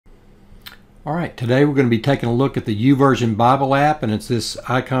Alright, today we're going to be taking a look at the YouVersion Bible app, and it's this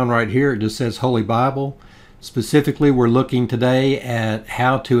icon right here. It just says Holy Bible. Specifically, we're looking today at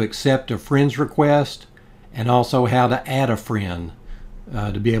how to accept a friend's request and also how to add a friend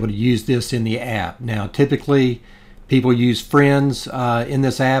to be able to use this in the app. Now, typically people use friends in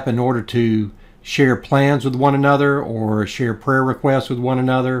this app in order to share plans with one another, or share prayer requests with one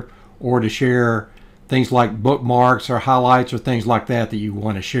another, or to share things like bookmarks or highlights or things like that that you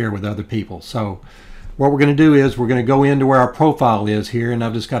want to share with other people. So what we're going to do is we're going to go into where our profile is here, and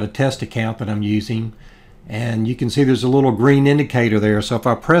I've just got a test account that I'm using, and you can see there's a little green indicator there. So if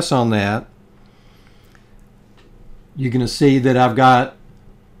I press on that, you're going to see that I've got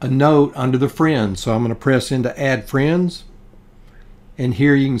a note under the friends. So I'm going to press into add friends, and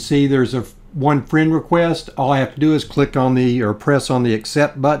here you can see there's one friend request. All I have to do is click on press on the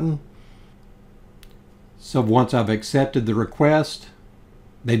accept button. So once I've accepted the request,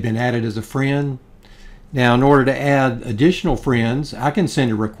 they've been added as a friend. Now, in order to add additional friends, I can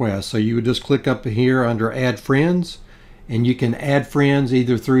send a request. So you would just click up here under Add Friends, and you can add friends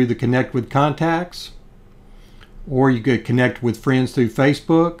either through the Connect with Contacts, or you could connect with friends through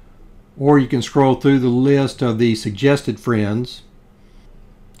Facebook, or you can scroll through the list of the suggested friends,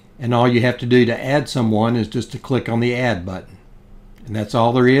 and all you have to do to add someone is just to click on the Add button. And that's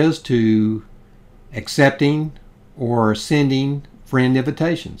all there is to accepting or sending friend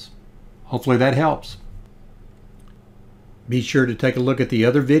invitations. Hopefully that helps. Be sure to take a look at the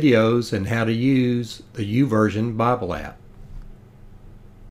other videos and how to use the YouVersion Bible app.